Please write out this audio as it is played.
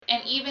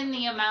And even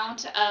the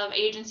amount of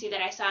agency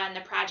that I saw in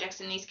the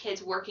projects and these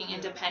kids working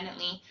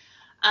independently,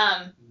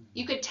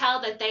 you could tell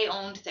that they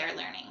owned their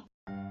learning.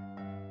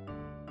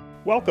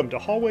 Welcome to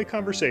Hallway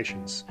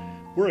Conversations.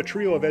 We're a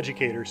trio of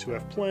educators who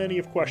have plenty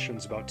of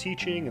questions about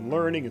teaching and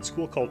learning and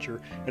school culture,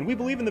 and we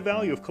believe in the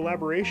value of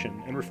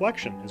collaboration and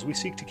reflection as we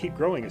seek to keep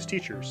growing as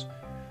teachers.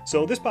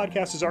 So this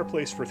podcast is our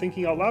place for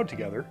thinking out loud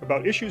together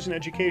about issues in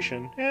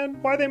education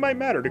and why they might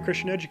matter to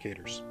Christian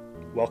educators.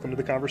 Welcome to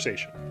the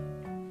conversation.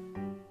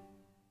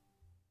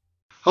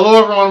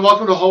 Hello everyone,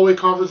 welcome to Hallway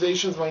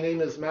Conversations. My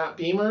name is Matt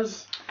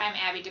Beamers. I'm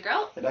Abby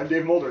DeGroat. And I'm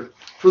Dave Mulder.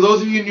 For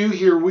those of you new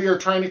here, we are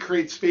trying to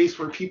create space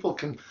where people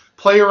can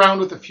play around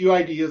with a few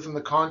ideas in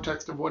the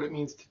context of what it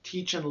means to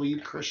teach and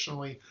lead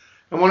Christianly.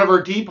 And one of our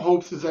deep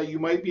hopes is that you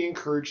might be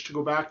encouraged to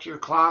go back to your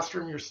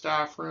classroom, your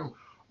staff room,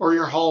 or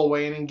your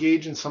hallway and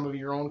engage in some of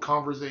your own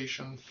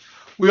conversations.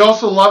 We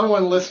also love it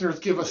when listeners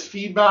give us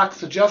feedback,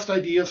 suggest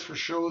ideas for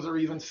shows, or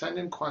even send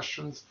in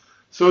questions.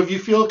 So if you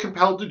feel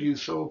compelled to do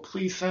so,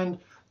 please send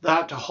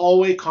that to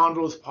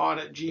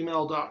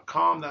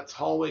hallwayconvospod@gmail.com. That's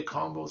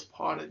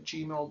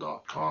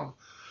hallwayconvospod@gmail.com.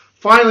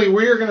 Finally,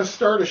 we are going to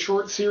start a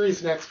short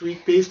series next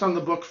week based on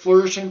the book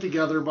Flourishing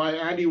Together by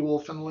Andy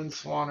Wolf and Lynn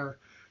Swanner.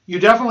 You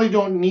definitely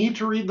don't need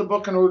to read the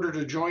book in order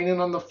to join in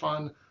on the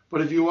fun,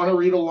 but if you want to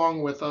read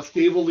along with us,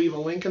 Dave will leave a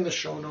link in the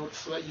show notes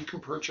so that you can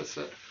purchase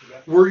it.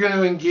 We're going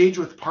to engage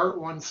with part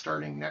one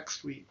starting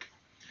next week.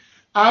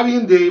 Abby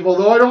and Dave,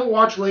 although I don't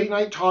watch late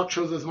night talk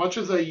shows as much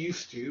as I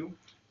used to,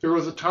 there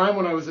was a time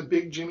when I was a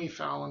big Jimmy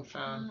Fallon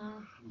fan.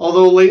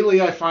 Although lately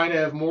I find I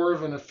have more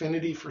of an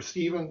affinity for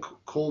Stephen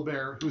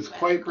Colbert, who's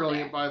quite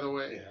brilliant, by the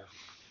way. Yeah.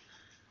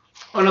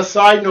 On a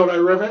side note, I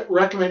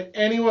recommend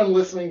anyone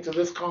listening to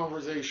this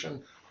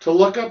conversation to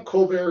look up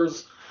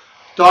Colbert's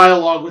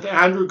dialogue with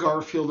Andrew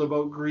Garfield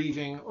about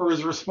grieving, or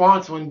his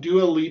response when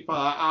Dua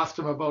Lipa asked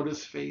him about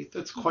his faith.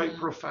 It's quite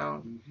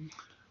profound.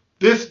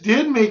 This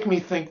did make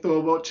me think, though,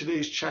 about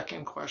today's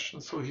check-in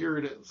question, so here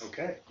it is.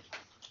 Okay.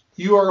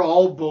 You are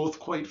all both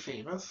quite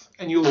famous,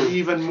 and you'll be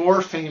even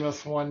more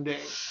famous one day.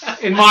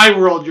 In my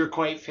world, you're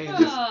quite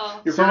famous. Oh.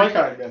 You're very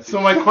kind, Matthew.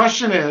 So my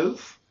question is,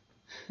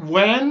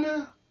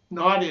 when,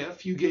 not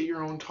if, you get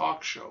your own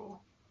talk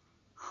show,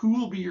 who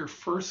will be your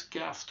first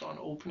guest on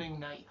opening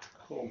night?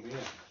 Oh,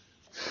 man.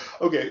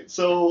 Okay,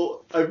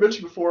 so I've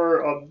mentioned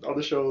before on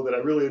the show that I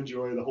really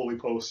enjoy the Holy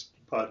Post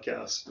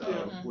podcast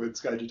with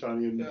Skye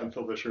Jitani and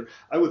Phil Vischer.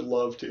 I would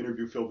love to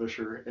interview Phil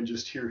Vischer and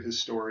just hear his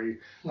story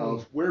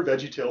of where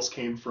VeggieTales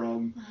came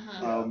from.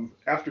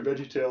 After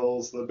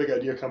VeggieTales, the Big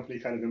Idea Company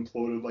kind of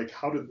imploded. Like,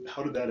 how did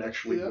that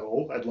actually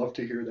go? I'd love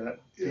to hear that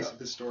piece of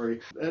his story.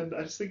 And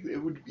I just think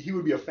he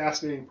would be a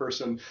fascinating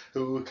person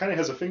who kind of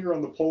has a finger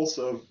on the pulse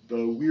of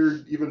the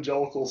weird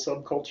evangelical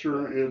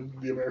subculture in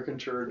the American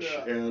church,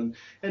 and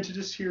to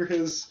just hear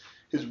his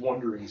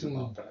wanderings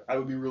about that. I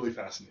would be really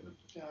fascinated.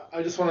 Yeah,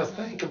 I just want to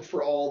thank him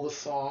for all the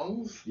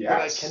songs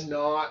that I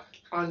cannot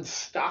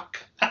unstick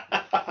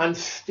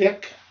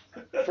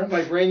from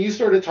my brain. You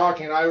started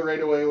talking and I right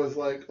away was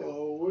like,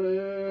 oh,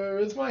 where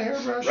is my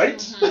hairbrush?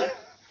 Right?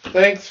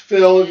 Thanks,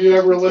 Phil, if you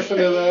ever listen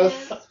to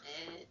this.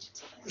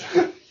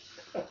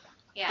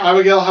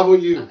 Abigail, how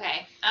about you?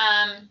 Okay.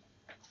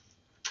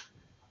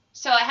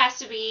 So it has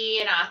to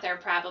be an author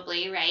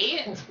probably,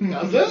 right?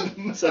 Does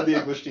it? Said the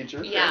English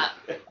teacher. Yeah.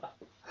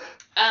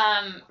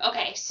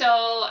 Okay,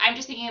 so I'm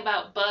just thinking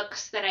about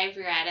books that I've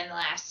read in the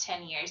last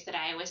 10 years that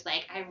I was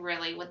like, I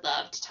really would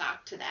love to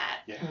talk to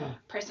that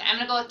person. I'm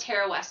going to go with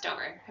Tara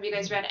Westover. Have you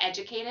guys read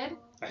Educated?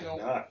 I have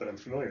not, but I'm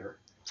familiar.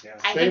 Yeah.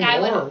 I think I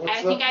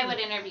would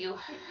interview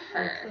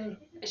her.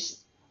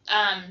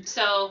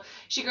 So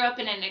she grew up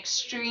in an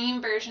extreme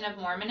version of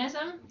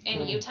Mormonism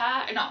in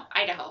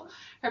Idaho.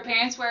 Her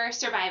parents were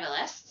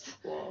survivalists,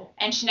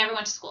 and she never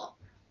went to school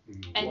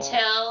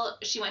until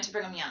she went to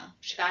Brigham Young.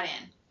 She got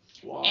in.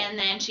 Wow. And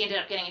then she ended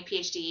up getting a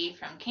PhD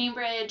from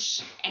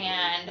Cambridge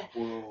and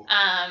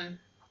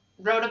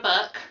wrote a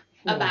book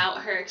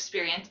about her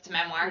experience. It's a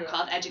memoir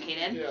called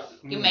Educated. Yeah.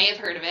 You may have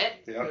heard of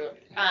it. Yeah.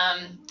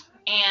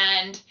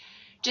 And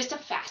just a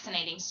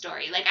fascinating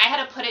story. Like, I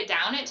had to put it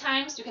down at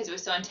times because it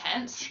was so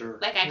intense. Sure.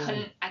 Like, I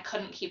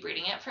couldn't keep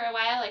reading it for a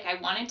while. Like, I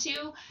wanted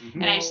to,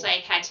 and I just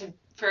like had to.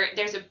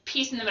 There's a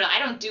piece in the middle. I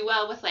don't do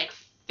well with like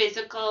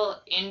physical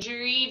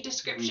injury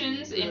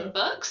descriptions in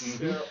books,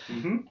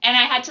 and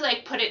I had to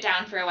like put it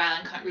down for a while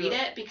and couldn't read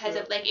it because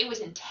of like it was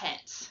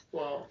intense.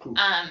 Wow. Cool.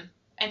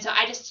 And so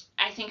I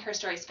think her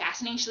story is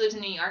fascinating. She lives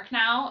in New York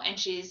now, and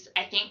she's,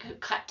 I think,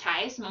 cut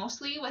ties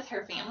mostly with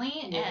her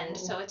family, and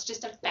so it's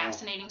just a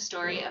fascinating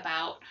story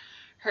about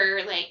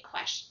her like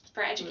quest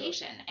for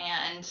education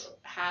and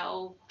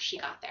how she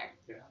got there.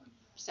 Yeah.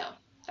 So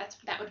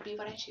that would be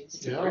what I choose.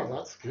 Yeah,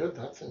 that's good.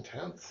 That's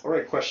intense. All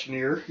right,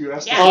 questionnaire. You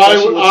asked. Yeah.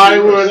 I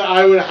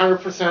would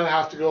 100%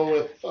 have to go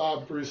with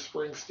Bruce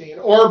Springsteen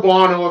or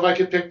Bono if I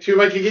could pick two. If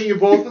I could get you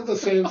both at the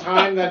same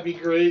time, that'd be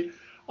great.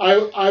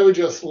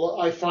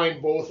 I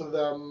find both of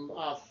them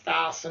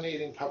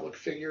fascinating public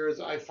figures.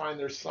 I find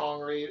their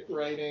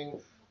songwriting,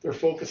 their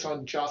focus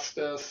on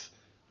justice.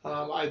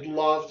 I'd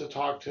love to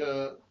talk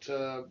to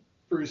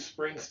Bruce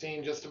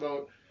Springsteen, just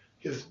about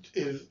his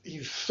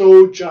he's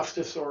so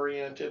justice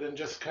oriented and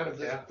just kind of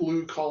this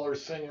blue collar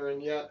singer,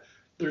 and yet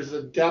there's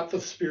a depth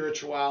of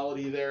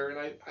spirituality there,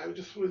 and I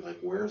just was like,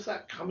 where's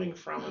that coming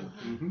from,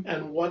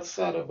 and what's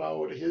that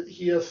about?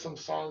 He has some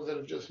songs that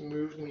have just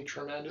moved me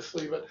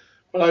tremendously,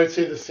 but I would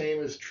say the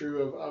same is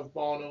true of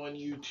Bono and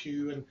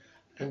U2,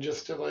 and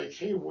just to like,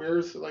 hey,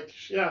 where's like,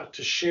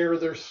 to share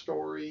their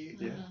story,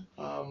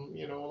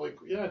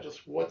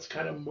 just what's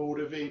kind of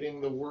motivating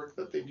the work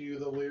that they do,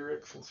 the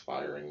lyrics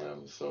inspiring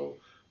them. So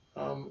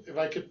if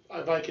I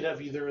could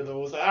have either of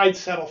those, I'd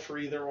settle for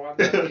either one.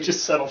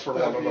 Just settle for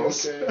one of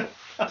those. Okay.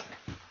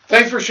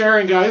 Thanks for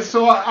sharing, guys.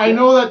 So I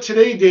know that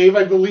today, Dave,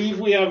 I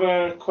believe we have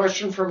a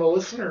question from a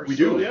listener. We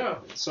do. Yeah.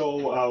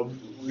 So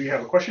we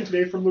have a question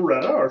today from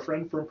Loretta, our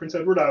friend from Prince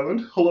Edward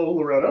Island. Hello,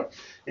 Loretta.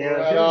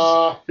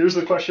 And here's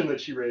the question that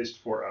she raised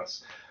for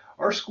us.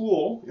 Our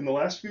school, in the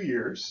last few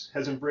years,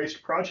 has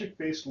embraced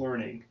project-based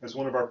learning as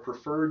one of our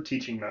preferred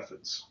teaching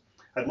methods.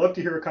 I'd love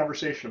to hear a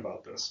conversation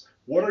about this.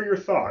 What are your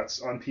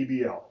thoughts on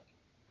PBL?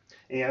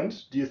 And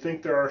do you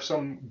think there are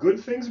some good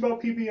things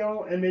about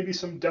PBL and maybe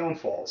some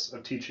downfalls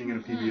of teaching in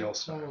a PBL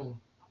style?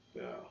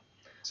 Yeah.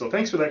 So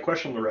thanks for that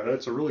question, Loretta.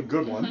 It's a really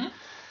good one.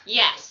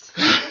 Yes.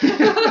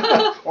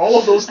 All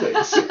of those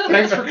things.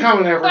 Thanks for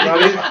coming,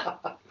 everybody.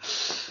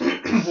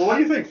 Well, what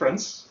do you think,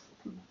 friends?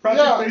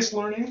 Project-based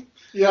learning?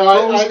 Yeah.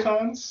 Pros,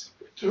 cons?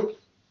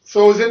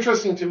 So it was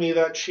interesting to me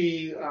that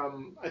she,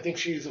 I think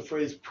she used the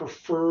phrase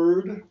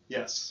preferred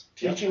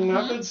teaching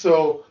method.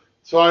 So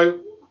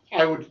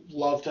I would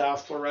love to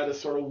ask Loretta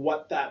sort of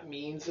what that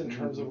means in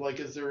terms of like,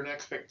 is there an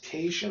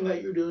expectation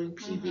that you're doing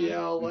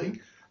PBL? Like,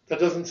 that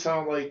doesn't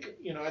sound like,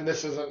 and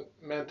this isn't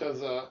meant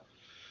as a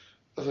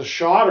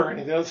shot or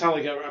anything. It doesn't sound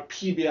like a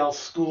PBL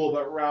school,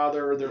 but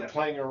rather they're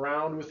playing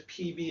around with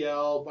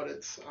PBL, but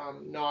it's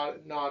not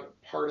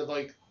part of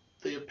like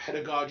the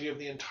pedagogy of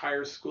the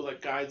entire school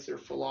that guides their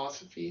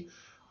philosophy.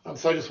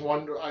 So I just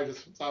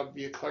thought it'd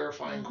be a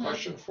clarifying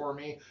question for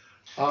me.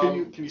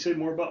 Can you say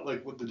more about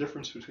like what the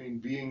difference between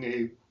being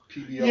a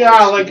PBL?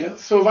 Yeah, school? like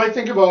so if I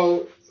think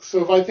about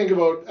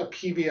a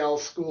PBL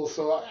school,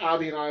 so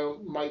Abby and I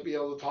might be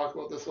able to talk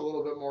about this a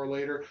little bit more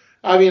later.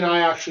 Abby and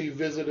I actually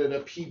visited a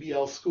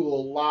PBL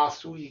school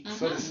last week,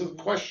 so this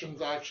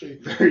question's actually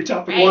very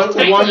topical.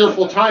 A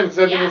wonderful time because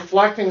I've been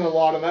reflecting a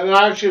lot on that, and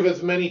I actually have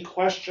as many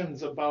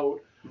questions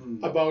about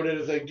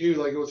it as I do.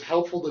 Like, it was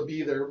helpful to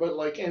be there, but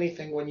like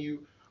anything, when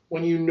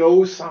you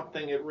know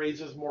something, it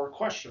raises more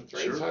questions,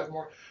 right? Sure. So I have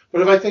more.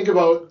 But if I think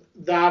about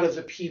that as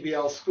a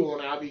PBL school,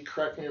 and Abby,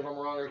 correct me if I'm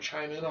wrong or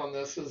chime in on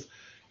this,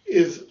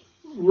 is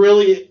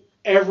really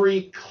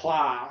every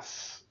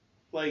class,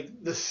 like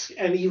this,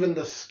 and even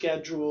the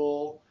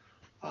schedule,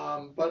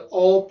 but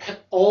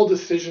all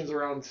decisions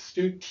around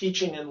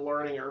teaching and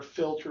learning are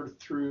filtered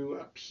through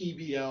a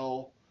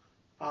PBL.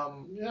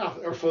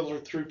 Or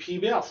filtered through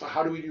PBL. So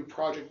how do we do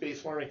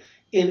project-based learning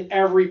in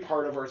every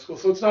part of our school?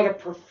 So it's not a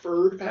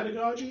preferred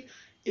pedagogy;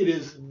 it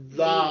is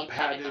the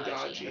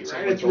pedagogy, right? So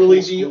it's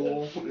really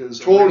school is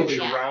totally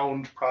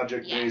around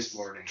project-based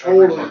learning.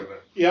 Totally. Every part of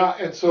it. Yeah,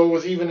 and so it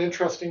was even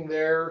interesting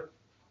there,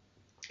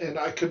 and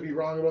I could be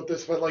wrong about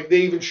this, but like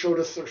they even showed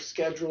us their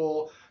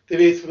schedule. They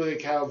basically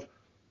have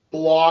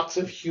blocks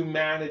of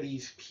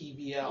humanities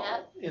PBL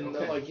in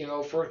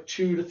the for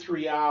 2 to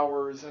 3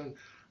 hours, and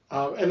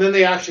then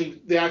they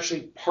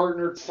actually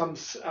partnered some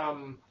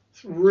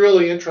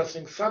really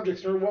interesting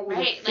subjects. Or what was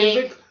it?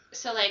 Physics?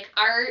 Like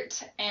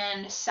art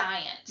and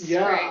science,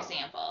 for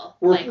example.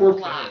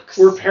 Blocks.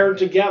 We're paired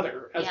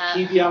together as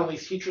PBL, and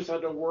these teachers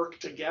had to work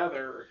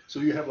together.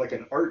 So you have like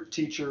an art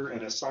teacher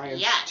and a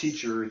science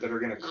teacher that are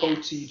going to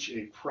co-teach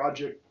a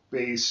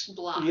project-based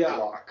block.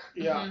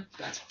 Yeah.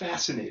 That's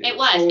fascinating. It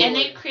was, and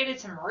they created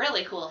some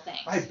really cool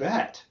things. I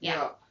bet.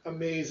 Yeah.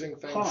 Amazing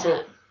things.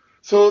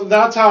 So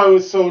that's how I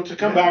was. So to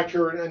come back to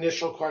your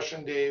initial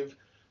question, Dave.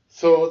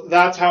 So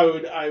that's how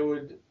I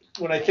would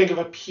when I think of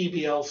a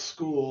PBL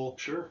school,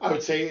 I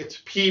would say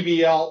it's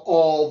PBL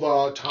all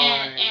the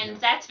time. And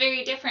that's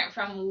very different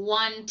from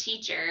one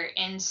teacher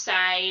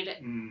inside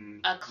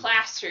a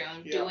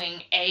classroom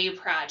doing a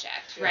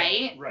project,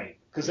 right? Right.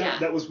 Because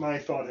that was my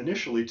thought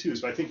initially, too.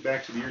 So I think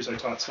back to the years I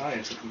taught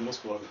science at the middle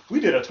school. We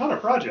did a ton of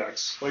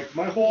projects. Like,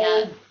 my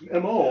whole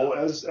MO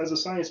as a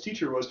science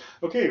teacher was,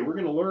 okay, we're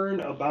going to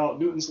learn about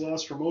Newton's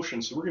laws for motion.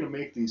 So we're going to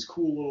make these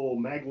cool little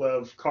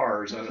maglev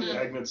cars out of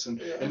magnets, and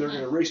they're going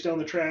to race down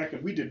the track.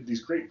 And we did these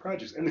great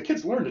projects. And the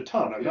kids learned a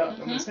ton. I'm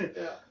not saying.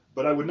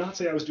 But I would not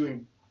say I was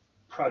doing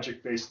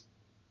project-based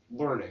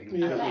learning.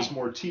 It was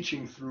more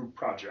teaching through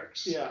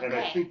projects. And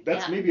I think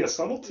that's maybe a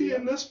subtlety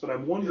in this, but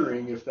I'm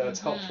wondering if that's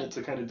helpful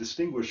to kind of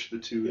distinguish the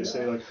two, to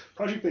say like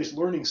project-based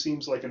learning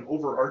seems like an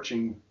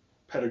overarching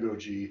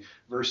pedagogy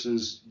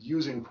versus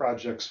using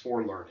projects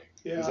for learning.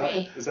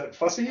 Is that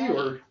fussy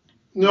or?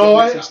 No,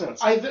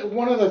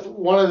 one of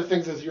the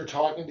things as you're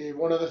talking, Dave,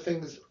 one of the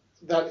things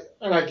that,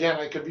 and again,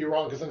 I could be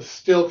wrong because I'm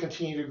still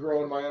continuing to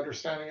grow in my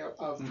understanding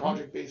of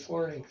project-based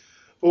learning,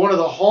 but one of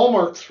the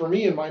hallmarks for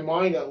me, in my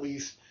mind at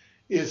least,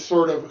 is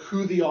sort of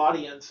who the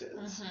audience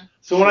is. Mm-hmm.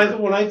 So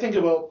when I think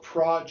about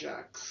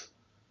projects,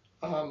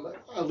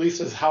 at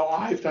least as how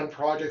I've done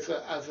projects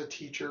as a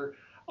teacher,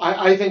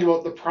 I think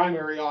about the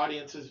primary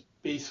audience as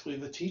basically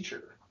the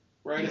teacher,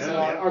 right?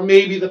 Or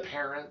maybe the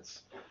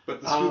parents.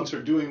 But the students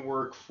are doing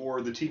work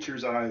for the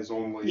teacher's eyes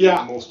only.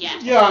 Yeah, most of the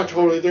time. yeah,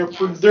 totally.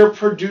 They're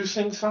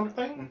producing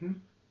something. Mm-hmm.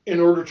 In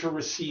order to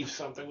receive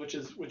something, which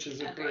is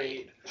a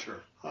great.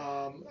 Sure.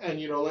 And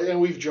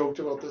and we've joked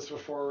about this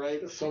before,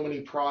 right? So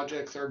many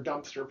projects are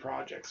dumpster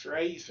projects,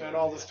 right? You spend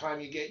all this time,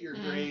 you get your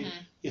grade,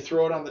 you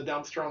throw it on the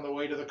dumpster on the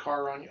way to the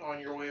car on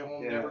your way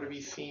home, never to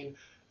be seen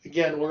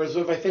again. Whereas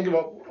if I think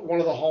about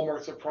one of the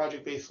hallmarks of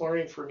project-based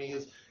learning for me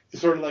is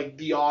sort of like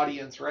the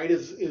audience, right?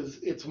 Is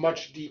it's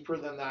much deeper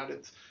than that.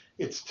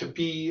 It's to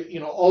be,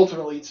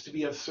 ultimately it's to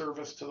be of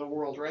service to the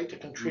world, right? To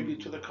contribute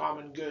to the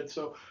common good.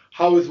 So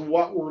how is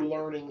what we're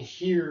learning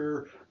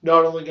here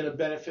not only going to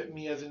benefit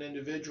me as an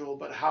individual,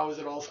 but how is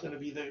it also going to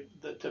be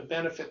to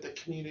benefit the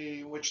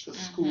community in which the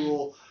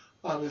school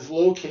is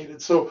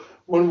located? So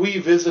when we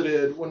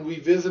visited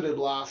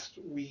last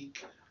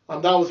week,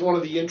 that was one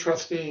of the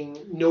interesting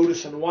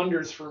notice and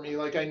wonders for me.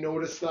 Like I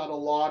noticed that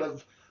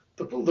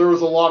there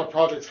was a lot of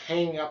projects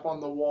hanging up on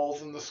the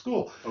walls in the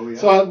school. Oh, yeah.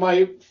 So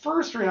my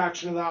first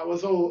reaction to that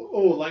was,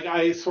 like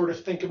I sort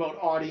of think about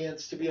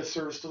audience to be a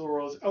service to the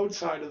world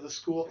outside of the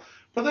school.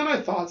 But then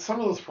I thought some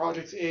of those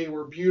projects,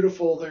 were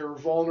beautiful, they were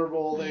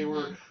vulnerable,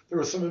 there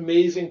was some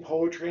amazing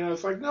poetry, and I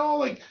was like, no,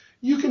 like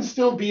you can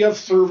still be of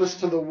service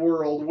to the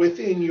world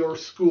within your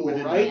school,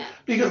 right? Yeah.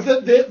 Because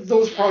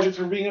those projects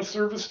were being of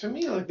service to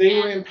me. Like they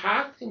were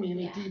impacting me in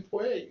a deep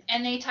way.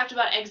 And they talked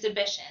about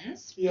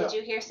exhibitions. Yeah. Did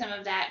you hear some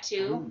of that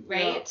too?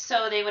 Right? Yeah.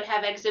 So they would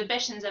have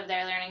exhibitions of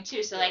their learning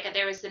too. So like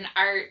there was an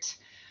art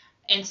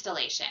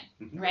installation,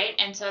 right?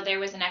 And so there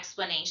was an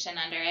explanation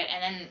under it,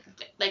 and then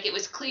like it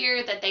was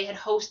clear that they had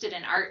hosted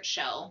an art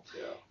show,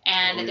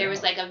 and there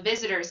was like a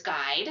visitor's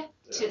guide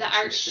to the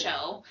art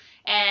show,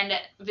 and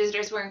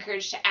visitors were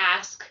encouraged to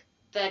ask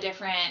the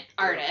different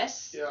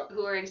artists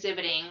who were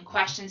exhibiting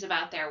questions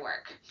about their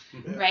work,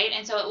 right?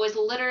 And so it was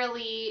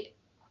literally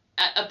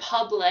a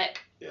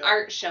public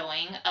art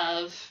showing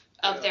of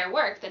their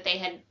work that they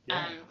had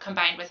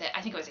combined with it.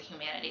 I think it was a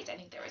humanities. I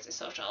think there was a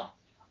social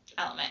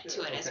element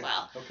to it as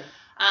well. Okay.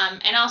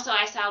 And also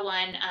I saw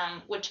one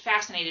which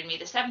fascinated me.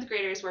 The 7th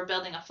graders were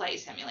building a flight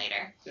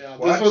simulator. Yeah,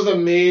 What? this was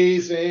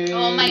amazing.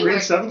 Oh my Grade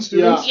word. 7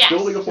 students Yes.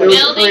 building a It flight was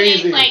simulator. Building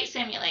crazy. a flight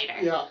simulator.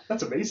 Yeah.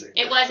 That's amazing.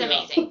 It was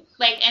amazing.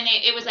 Like, and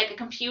it was like a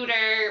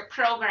computer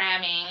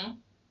programming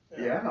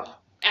Yeah.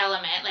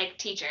 element, like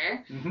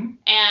teacher. Mm-hmm.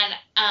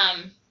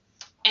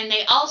 And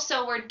they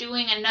also were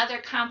doing another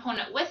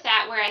component with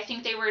that where I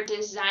think they were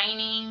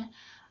designing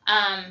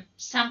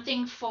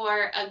something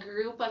for a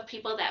group of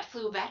people that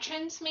flew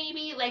veterans,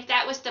 maybe. Like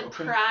that was the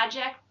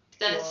project,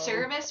 the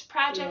service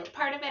project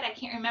part of it. I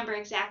can't remember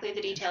exactly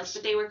the details,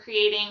 but they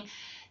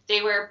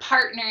were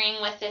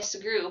partnering with this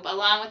group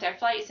along with their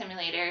flight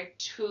simulator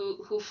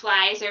who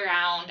flies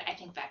around, I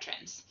think,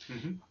 veterans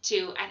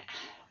to.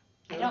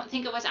 I don't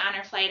think it was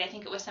Honor Flight. I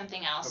think it was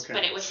something else,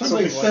 but it was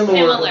something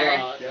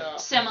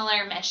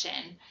similar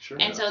mission. Sure.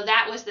 And so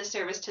that was the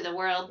service to the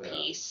world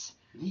piece.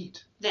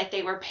 Neat. That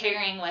they were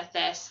pairing with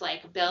this,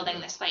 like building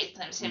this flight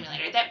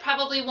simulator that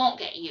probably won't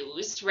get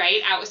used,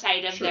 right,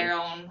 outside of their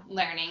own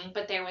learning,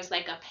 but there was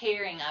like a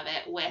pairing of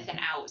it with an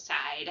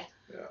outside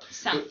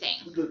something.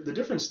 The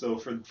difference, though,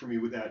 for me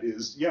with that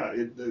is,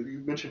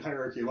 you mentioned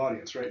hierarchy of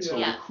audience, right?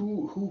 So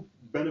who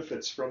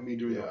benefits from me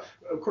doing that?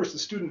 Of course, the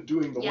student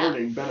doing the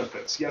learning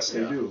benefits. Yes,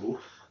 they do.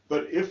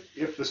 But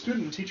if the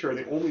student and teacher are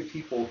the only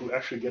people who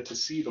actually get to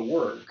see the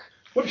work,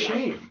 what a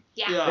shame.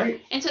 Yeah.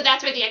 Right. And so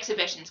that's where the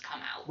exhibitions come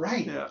out.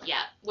 Right.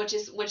 Yeah. Which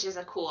is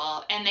a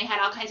cool, and they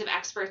had all kinds of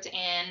experts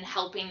in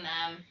helping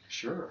them.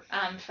 Sure.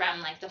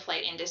 From like the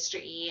flight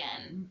industry,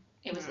 and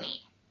it was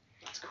neat.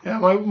 That's cool. Yeah.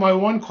 My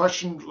one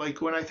question,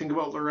 like when I think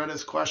about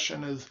Loretta's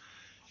question,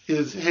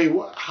 is hey,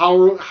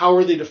 how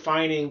are they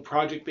defining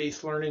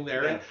project-based learning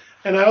there? Yeah.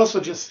 And I also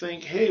just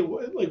think, hey,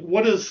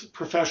 what does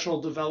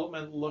professional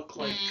development look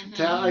like?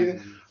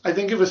 I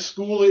think if a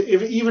school,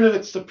 even if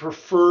it's the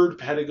preferred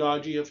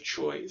pedagogy of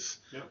choice,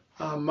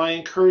 my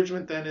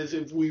encouragement then is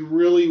if we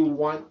really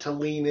want to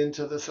lean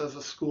into this as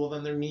a school,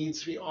 then there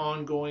needs to be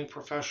ongoing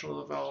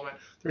professional development.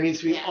 There needs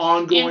to be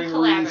ongoing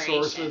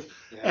resources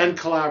and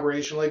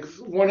collaboration. Like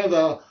one of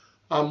the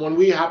when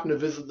we happened to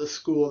visit the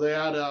school, they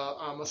had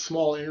a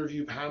small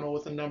interview panel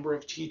with a number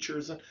of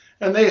teachers,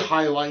 and they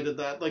highlighted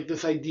that, like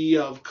this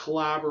idea of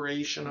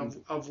collaboration,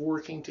 of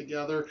working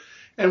together.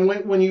 And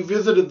when you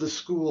visited the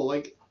school,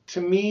 like to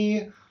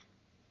me,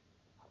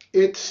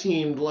 it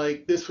seemed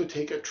like this would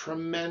take a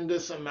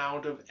tremendous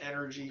amount of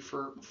energy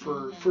for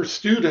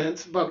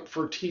students, but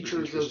for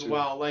teachers as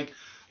well. Like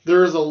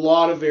there's a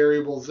lot of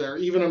variables there,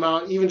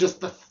 even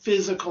just the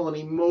physical and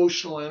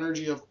emotional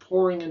energy of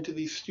pouring into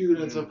these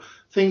students, of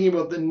thinking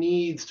about the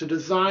needs to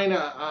design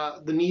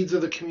the needs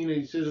of the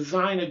community, to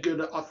design a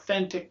good,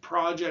 authentic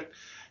project,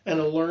 and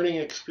a learning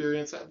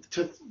experience.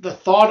 The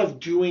thought of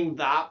doing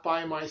that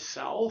by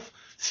myself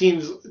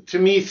seems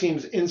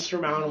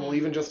insurmountable,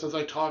 even just as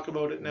I talk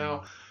about it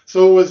now.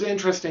 So it was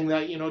interesting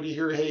that, to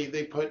hear, hey,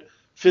 they put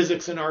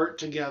physics and art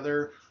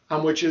together,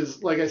 which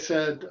is, like I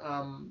said,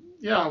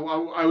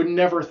 I would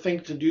never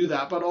think to do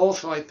that. But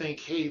also I think,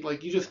 hey,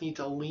 like, you just need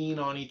to lean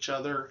on each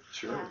other,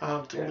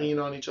 lean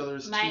on each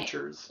other's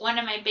teachers. One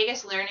of my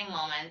biggest learning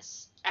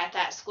moments at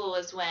that school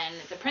was when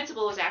the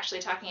principal was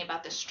actually talking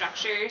about the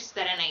structures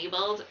that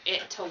enabled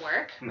it to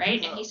work,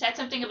 right? And he said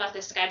something about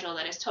the schedule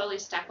that has totally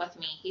stuck with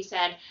me. He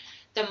said,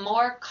 the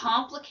more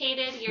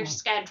complicated your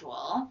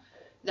schedule,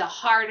 the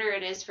harder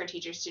it is for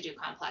teachers to do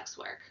complex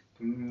work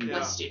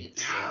with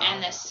students.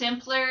 And the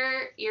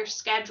simpler your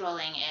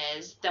scheduling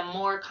is, the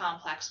more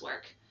complex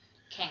work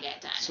can get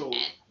done. So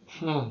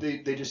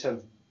they just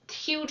have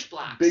huge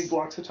blocks. Big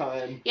blocks of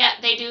time. Yeah,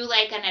 they do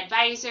like an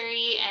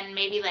advisory and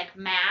maybe like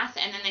math,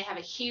 and then they have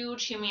a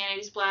huge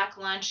humanities block,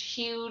 lunch,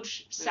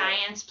 huge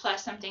science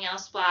plus something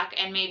else block,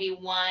 and maybe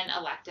one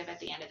elective at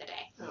the end of the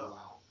day. Oh,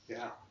 wow.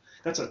 Yeah.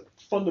 That's a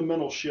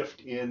fundamental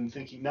shift in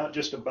thinking not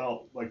just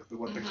about like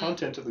what the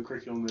content of the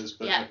curriculum is,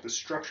 but like the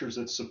structures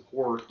that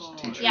support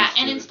teachers. Yeah,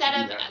 and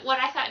instead of what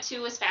I thought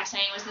too was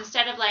fascinating was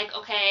instead of like,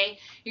 okay,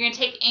 you're gonna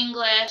take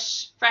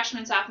English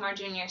freshman, sophomore,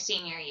 junior,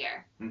 senior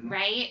year,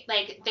 right?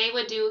 Like they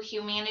would do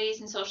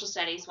humanities and social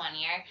studies one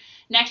year.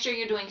 Next year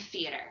you're doing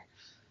theater.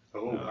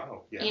 Oh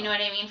wow! Yeah. You know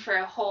what I mean, for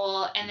a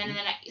whole, and then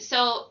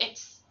so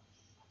it's,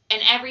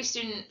 and every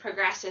student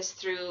progresses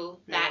through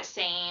that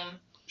same.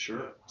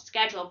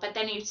 Schedule, but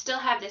then you still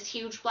have this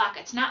huge block.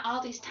 It's not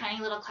all these tiny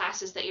little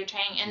classes that you're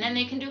trying, and then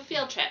they can do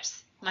field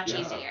trips much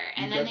easier,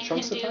 and then they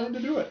can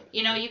do it.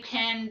 You know, you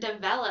can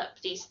develop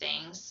these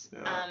things.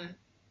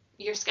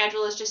 Your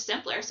schedule is just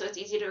simpler, so it's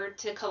easier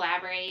to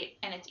collaborate,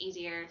 and it's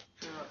easier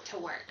to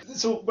work.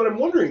 So what I'm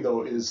wondering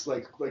though is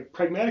like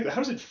pragmatically, how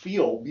does it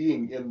feel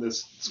being in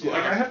this school?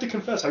 Like, I have to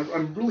confess,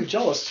 I'm really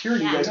jealous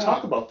hearing you guys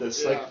talk about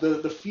this. Like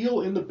the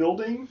feel in the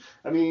building.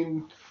 I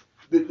mean,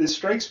 this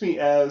strikes me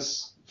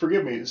as.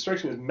 Forgive me, it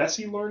strikes me as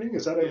messy learning.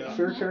 Is that a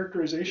fair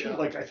characterization?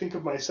 Like, I think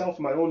of myself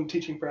in my own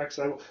teaching practice,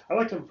 I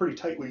like to have a pretty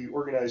tightly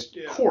organized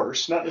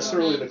course, not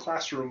necessarily the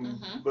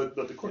classroom, but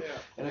the course.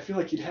 And I feel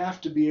like you'd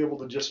have to be able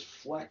to just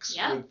flex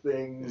with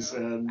things.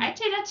 And I'd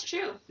say that's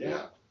true.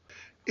 Yeah.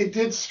 It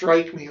did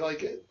strike me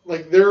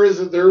like there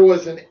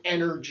was an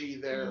energy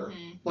there,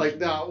 like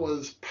that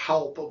was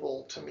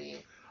palpable to me.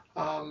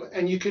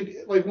 And you could,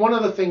 like, one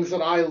of the things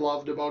that I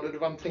loved about it,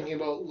 if I'm thinking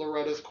about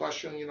Loretta's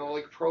question,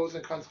 like pros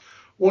and cons,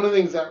 one of the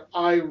things that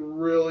I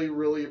really,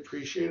 really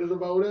appreciated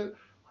about it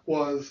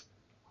was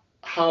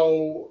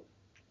how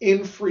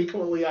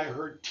infrequently I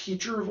heard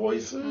teacher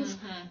voices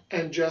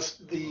and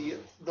just the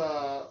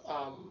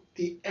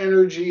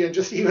energy and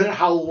just even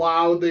how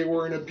loud they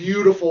were in a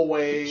beautiful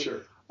way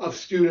of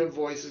student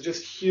voices,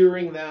 just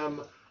hearing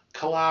them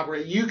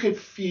collaborate. You could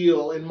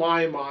feel, in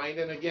my mind,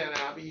 and again,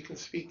 Abby, you can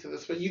speak to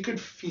this, but you could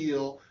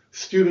feel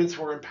students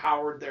were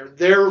empowered there.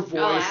 Their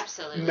voice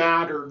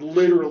mattered,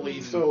 literally.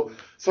 So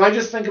I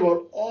just think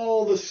about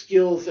all the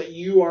skills that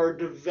you are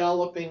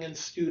developing in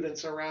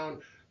students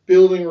around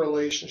building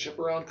relationship,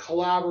 around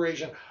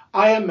collaboration.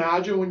 I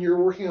imagine when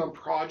you're working on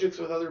projects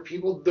with other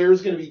people,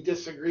 there's going to be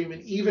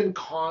disagreement, even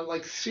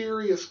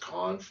serious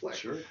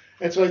conflict.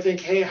 And so I think,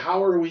 hey,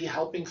 how are we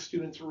helping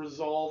students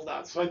resolve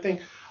that? So I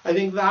think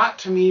that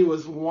to me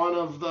was one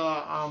of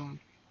the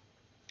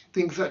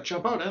things that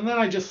jump out. And then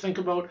I just think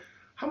about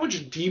how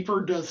much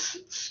deeper does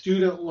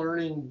student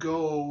learning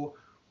go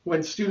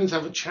when students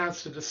have a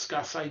chance to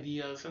discuss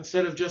ideas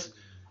instead of just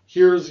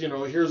here's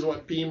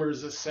what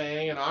Beamers is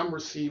saying and I'm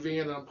receiving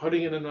it and I'm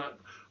putting it in a,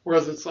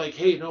 whereas it's like,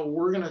 hey, no,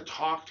 we're going to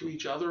talk to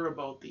each other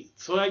about these.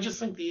 So I just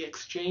think the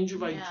exchange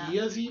of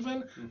ideas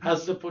even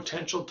has the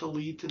potential to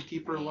lead to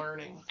deeper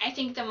learning. I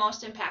think the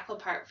most impactful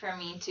part for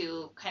me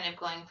too, kind of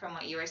going from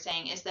what you were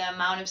saying, is the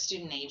amount of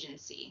student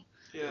agency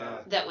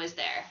that was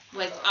there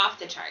was off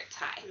the charts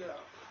high.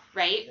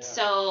 Right? Yeah.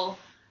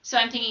 So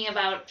I'm thinking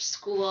about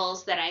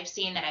schools that I've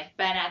seen, that I've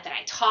been at, that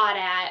I taught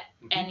at,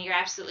 and you're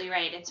absolutely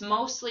right. It's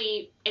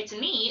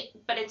neat,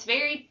 but it's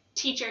very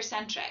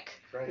teacher-centric.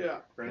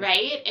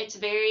 Right? It's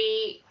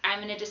very,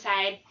 I'm going to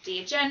decide the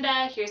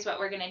agenda, here's what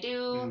we're going to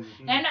do.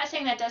 And I'm not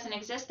saying that doesn't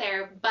exist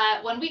there,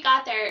 but when we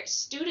got there,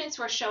 students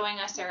were showing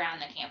us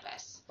around the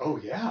campus. Oh,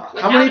 yeah.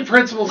 How many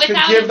principals could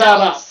give that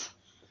up?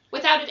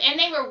 Without it, and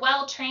they were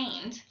well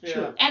trained,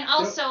 and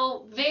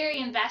also very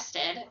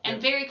invested and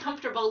very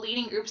comfortable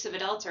leading groups of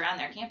adults around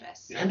their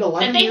campus. And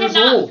 11 years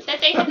old.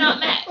 That they had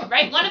not met,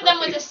 right? One of them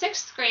was a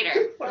 6th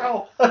grader.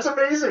 Wow, that's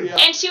amazing.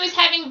 And she was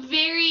having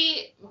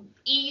very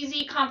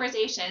easy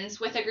conversations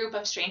with a group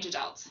of strange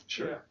adults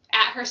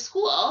at her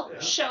school,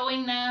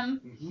 showing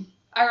them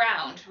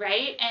around,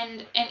 right?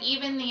 And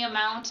even the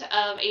amount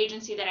of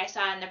agency that I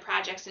saw in the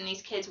projects and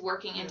these kids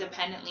working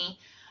independently.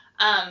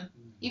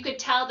 You could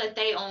tell that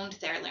they owned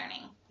their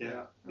learning.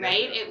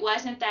 Right? It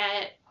wasn't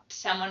that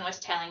someone was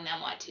telling them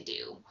what to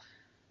do.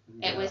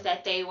 It was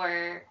that they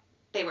were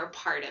they were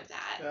part of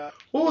that. Yeah.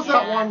 What was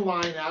that one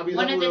line, Abby?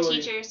 One of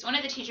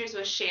the teachers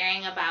was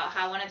sharing about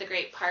how one of the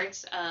great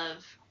parts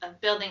of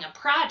building a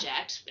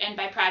project, and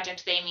by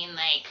project they mean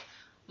like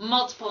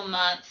multiple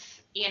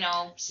month,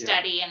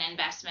 study and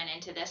investment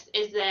into this,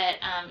 is that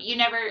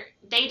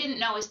they didn't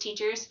know as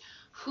teachers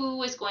who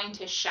was going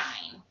to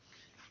shine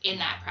in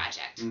that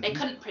project. Mm-hmm. They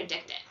couldn't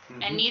predict it.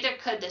 Mm-hmm. And neither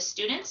could the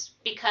students,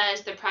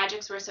 because the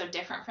projects were so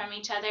different from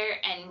each other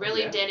and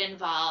really did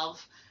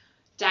involve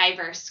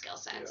diverse skill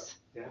sets.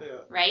 Yeah.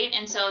 Right?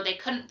 And so they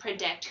couldn't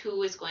predict who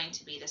was going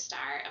to be the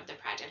star of the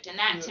project. And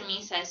that to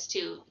me says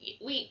too,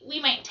 we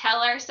might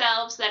tell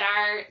ourselves that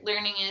our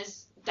learning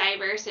is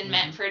diverse and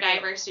meant for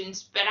diverse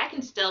students, but I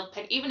can still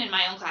pick, even in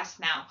my own class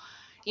now,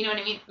 you know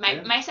what I mean?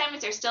 My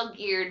assignments are still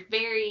geared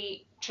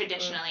very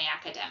traditionally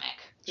academic,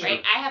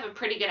 right? I have a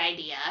pretty good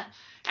idea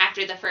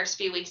after the first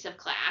few weeks of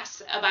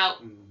class about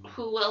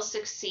who will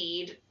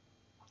succeed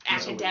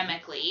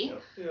academically.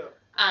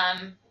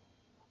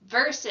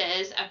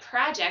 Versus a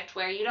project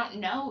where you don't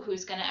know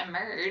who's going to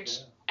emerge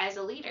as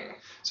a leader.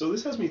 So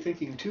this has me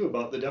thinking too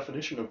about the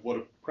definition of what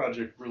a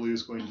project really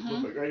is going to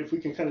look like, right? If we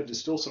can kind of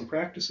distill some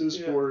practices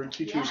for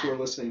teachers who are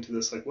listening to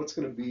this, like what's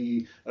going to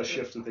be a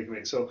shift that they can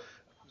make. So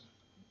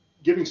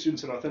giving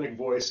students an authentic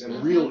voice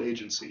and real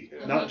agency,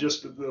 not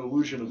just the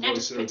illusion of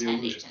voice or the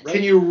illusion. Right?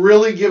 Can you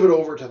really give it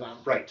over to them?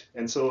 Right.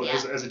 And so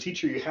as a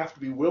teacher, you have to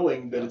be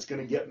willing that it's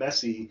going to get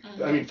messy.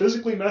 I mean,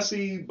 physically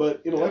messy,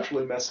 but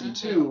intellectually messy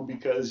too,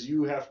 because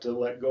you have to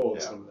let go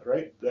of some of that,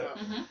 right?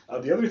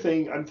 The other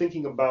thing, I'm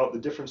thinking about the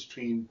difference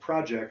between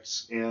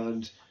projects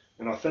and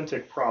an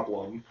authentic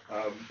problem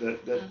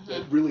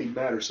that really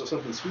matters. So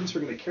something students are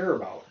going to care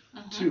about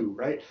too,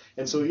 right?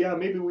 And so,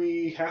 maybe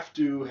we have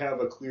to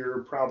have a clear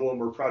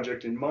problem or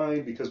project in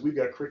mind because we've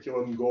got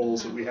curriculum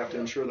goals that we have to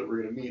ensure that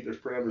we're going to meet. There's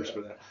parameters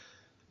for that.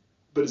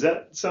 But does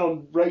that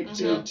sound right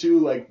too?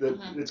 Like that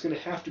it's going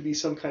to have to be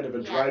some kind of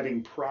a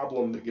driving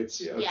problem that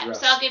gets addressed. Yeah,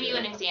 so I'll give you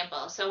an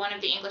example. So one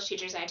of the English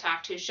teachers I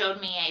talked to showed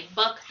me a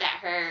book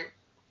that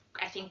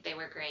I think they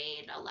were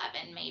grade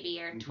 11 maybe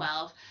or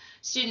 12.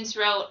 Students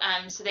wrote,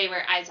 so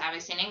it's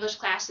obviously an English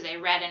class, so they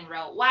read and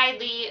wrote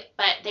widely,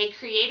 but they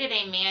created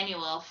a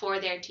manual for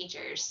their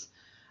teachers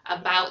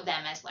about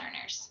them as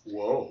learners.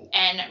 Whoa.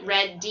 And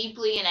read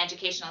deeply in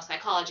educational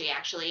psychology,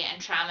 actually, and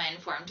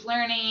trauma-informed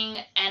learning,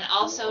 and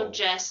also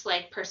just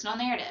like personal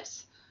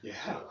narratives. Yeah.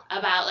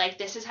 About like,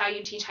 this is how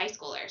you teach high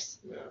schoolers.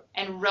 Yeah.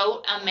 And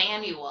wrote a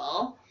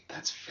manual.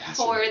 That's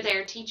fascinating. For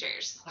their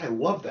teachers. I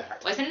love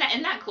that. Isn't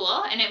that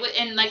cool?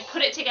 And like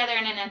put it together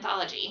in an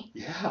anthology.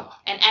 Yeah.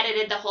 And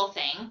edited the whole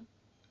thing,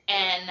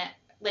 and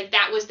like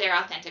that was their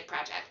authentic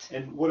project.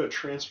 And what a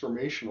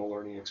transformational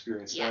learning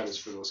experience that is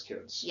for those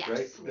kids,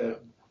 right?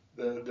 That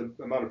the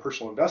amount of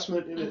personal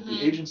investment in it,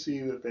 the agency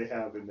that they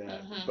have in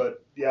that,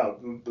 but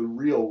the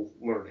real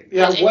learning.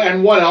 Yeah,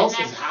 and what else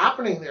is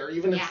happening there,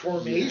 even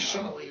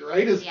informationally,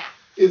 right?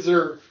 Is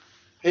there?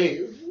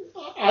 Hey,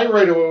 I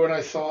right away when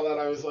I saw that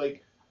I was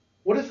like,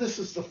 what if this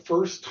is the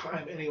first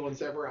time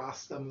anyone's ever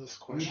asked them this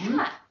question?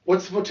 Yeah.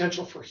 What's the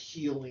potential for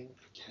healing?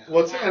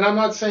 And I'm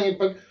not saying,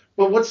 but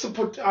what's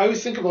I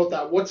always think about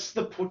that. What's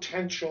the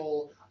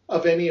potential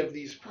of any of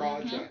these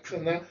projects?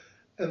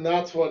 And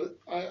that's what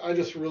I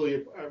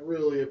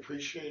really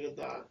appreciated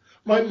that.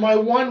 My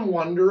one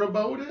wonder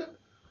about it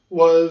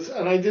was,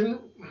 and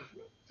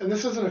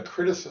this isn't a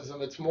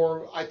criticism, it's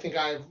more, I think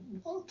I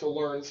have to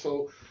learn.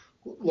 So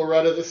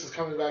Loretta, this is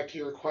coming back to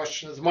your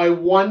question, is my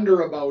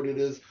wonder about it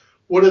is,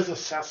 what does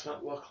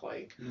assessment look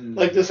like?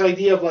 Like this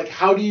idea of like,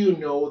 how do you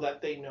know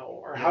that they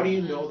know, or how do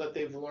you know that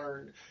they've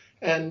learned?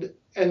 And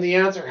the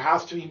answer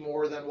has to be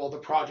more than, well, the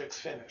project's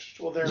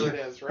finished. Well, there it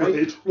is,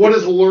 right? What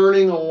does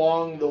learning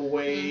along the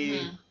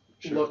way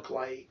look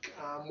like?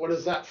 What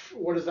does that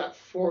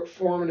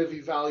formative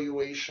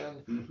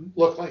evaluation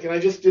look like? And I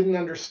just didn't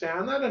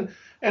understand that,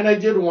 and I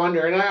did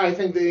wonder. And I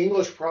think the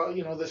English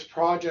this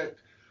project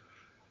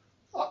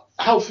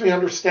helps me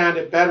understand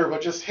it better,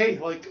 but just, hey,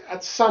 like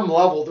at some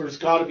level, there's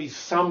got to be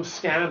some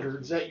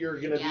standards that you're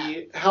going to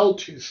be held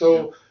to.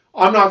 So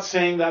I'm not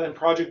saying that in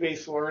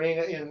project-based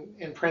learning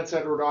in Prince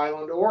Edward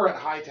Island or at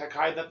High Tech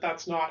High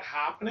that's not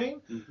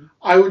happening.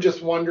 I would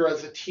just wonder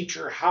as a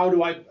teacher, how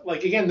do I,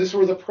 like, again, this is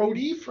where the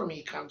Pro-D for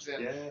me comes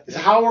in.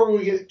 How are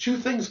we, two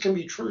things can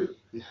be true.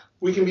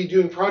 We can be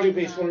doing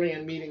project-based learning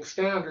and meeting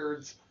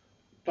standards,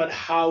 but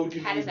how do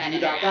you do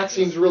that? That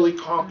seems really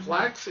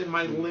complex in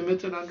my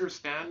limited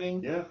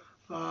understanding.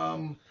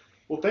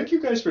 Well, thank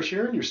you guys for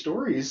sharing your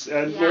stories.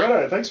 And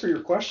Loretta, thanks for your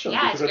question,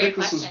 because I think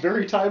this was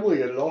very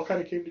timely and it all kind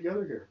of came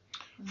together here.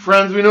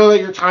 Friends, we know that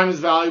your time is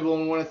valuable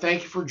and we want to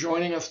thank you for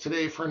joining us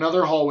today for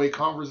another hallway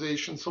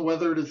conversation. So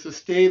whether it is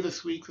this day,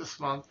 this week, this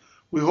month,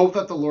 we hope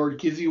that the Lord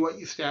gives you what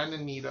you stand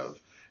in need of.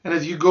 And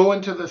as you go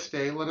into this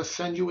day, let us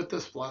send you with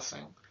this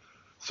blessing.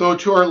 So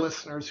to our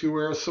listeners, who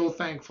we are so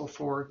thankful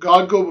for,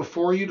 God go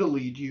before you to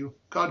lead you.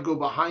 God go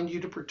behind you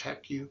to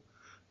protect you.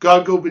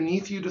 God go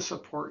beneath you to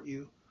support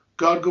you.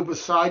 God go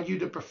beside you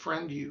to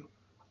befriend you.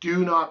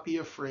 Do not be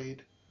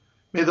afraid.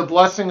 May the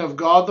blessing of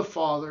God the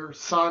Father,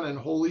 Son, and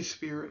Holy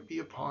Spirit be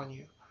upon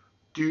you.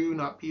 Do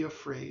not be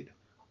afraid.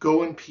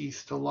 Go in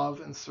peace to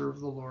love and serve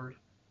the Lord.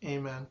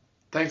 Amen.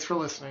 Thanks for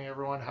listening,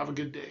 everyone. Have a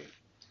good day.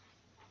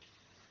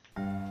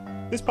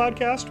 This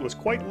podcast was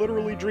quite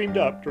literally dreamed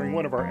up during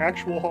one of our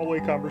actual hallway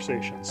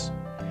conversations.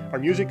 Our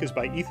music is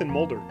by Ethan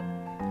Mulder.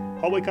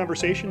 Hallway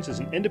Conversations is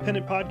an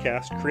independent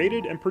podcast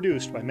created and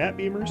produced by Matt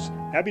Beamers,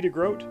 Abby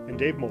DeGroat, and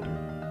Dave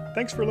Mulder.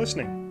 Thanks for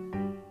listening.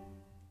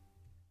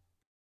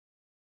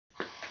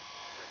 I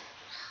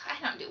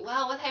don't do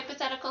well with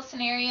hypothetical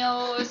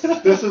scenarios.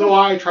 This is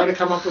why I try to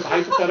come up with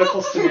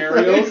hypothetical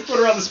scenarios Put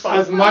her on the spot.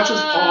 as much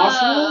as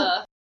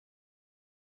possible.